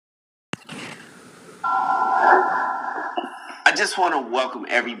I just want to welcome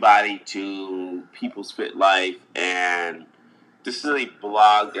everybody to People's Fit Life, and this is a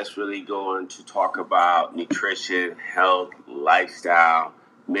blog that's really going to talk about nutrition, health, lifestyle,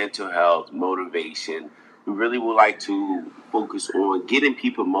 mental health, motivation. We really would like to focus on getting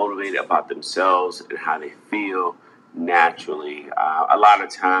people motivated about themselves and how they feel naturally. A lot of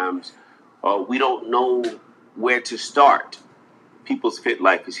times, we don't know where to start. People's Fit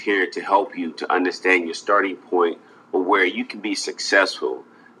Life is here to help you to understand your starting point or where you can be successful,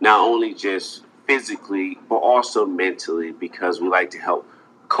 not only just physically, but also mentally, because we like to help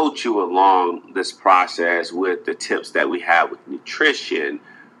coach you along this process with the tips that we have with nutrition,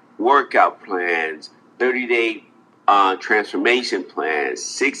 workout plans, 30-day transformation plans,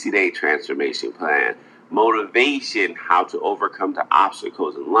 60-day transformation plan, motivation, how to overcome the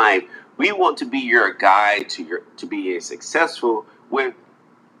obstacles in life. We want to be your guide to being successful with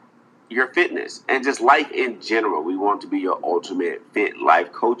your fitness and just life in general. We want to be your ultimate fit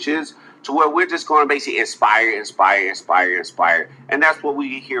life coaches to where we're just going to basically inspire. And that's what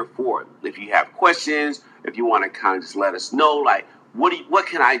we're here for. If you have questions, if you want to kind of just let us know, like, what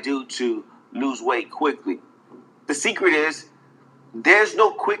can I do to lose weight quickly? The secret is there's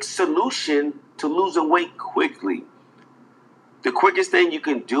no quick solution to losing weight quickly. The quickest thing you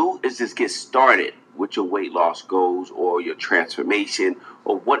can do is just get started with your weight loss goals or your transformation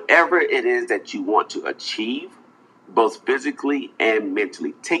or whatever it is that you want to achieve, both physically and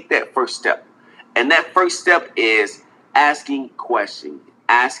mentally. Take that first step. And that first step is asking questions,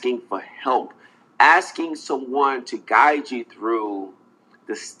 asking for help, asking someone to guide you through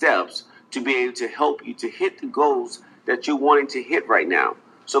the steps to be able to help you to hit the goals that you're wanting to hit right now.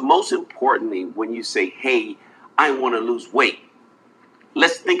 So most importantly, when you say, hey, I want to lose weight,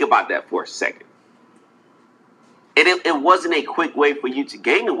 let's think about that for a second. It wasn't a quick way for you to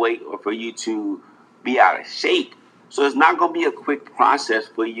gain the weight or for you to be out of shape. So it's not going to be a quick process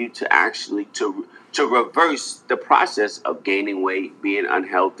for you to actually to reverse the process of gaining weight, being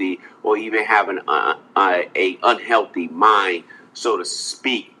unhealthy, or even having a unhealthy mind, so to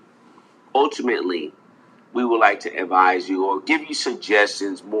speak. Ultimately, we would like to advise you or give you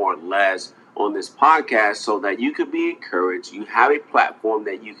suggestions more or less on this podcast so that you can be encouraged. You have a platform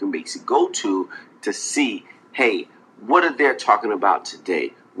that you can basically go to see, hey, what are they talking about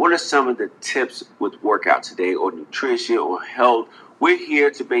today? What are some of the tips with workout today or nutrition or health? We're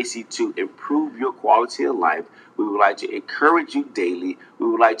here to basically to improve your quality of life. We would like to encourage you daily. We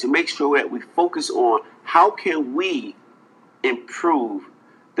would like to make sure that we focus on how can we improve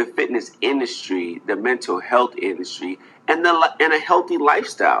the fitness industry, the mental health industry, and a healthy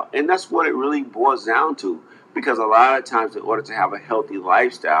lifestyle. And that's what it really boils down to. Because a lot of times, in order to have a healthy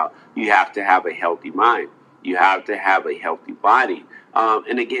lifestyle, you have to have a healthy mind. You have to have a healthy body.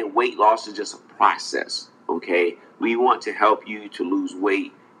 And again, weight loss is just a process. Okay, we want to help you to lose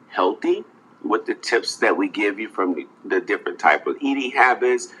weight healthy with the tips that we give you from the different type of eating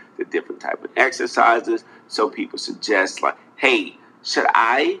habits, the different type of exercises. Some people suggest like, hey, should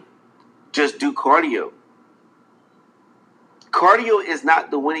I just do cardio? Cardio is not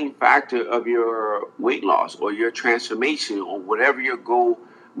the winning factor of your weight loss or your transformation or whatever your goal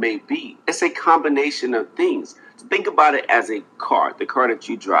may be. It's a combination of things. So think about it as a car, the car that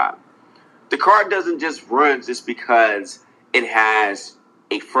you drive. The car doesn't just run just because it has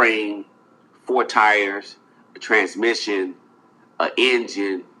a frame, 4 tires, a transmission, an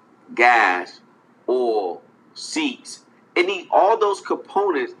engine, gas, oil, seats. It needs all those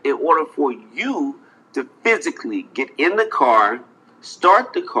components in order for you to physically get in the car,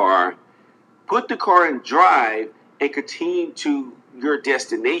 start the car, put the car in drive, and continue to your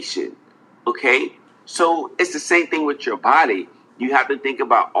destination. Okay? So it's the same thing with your body. You have to think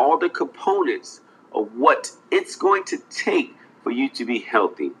about all the components of what it's going to take for you to be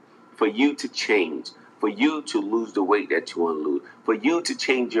healthy, for you to change, for you to lose the weight that you want to lose, for you to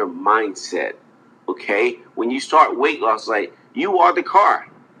change your mindset. Okay? When you start weight loss, like, you are the car.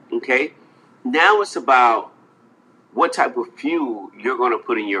 Okay? Now it's about what type of fuel you're going to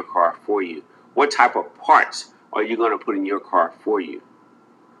put in your car for you. What type of parts are you going to put in your car for you?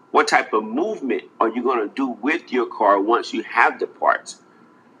 What type of movement are you going to do with your car once you have the parts?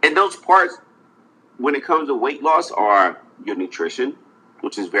 And those parts, when it comes to weight loss, are your nutrition,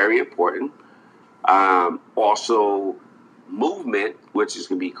 which is very important. Also, movement, which is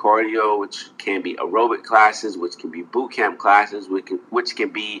going to be cardio, which can be aerobic classes, which can be boot camp classes, which can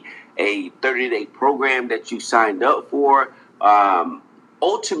be a 30-day program that you signed up for.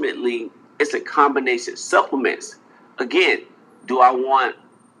 Ultimately, it's a combination of supplements. Again, do I want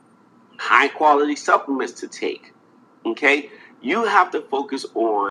high quality supplements to take? Okay, you have to focus on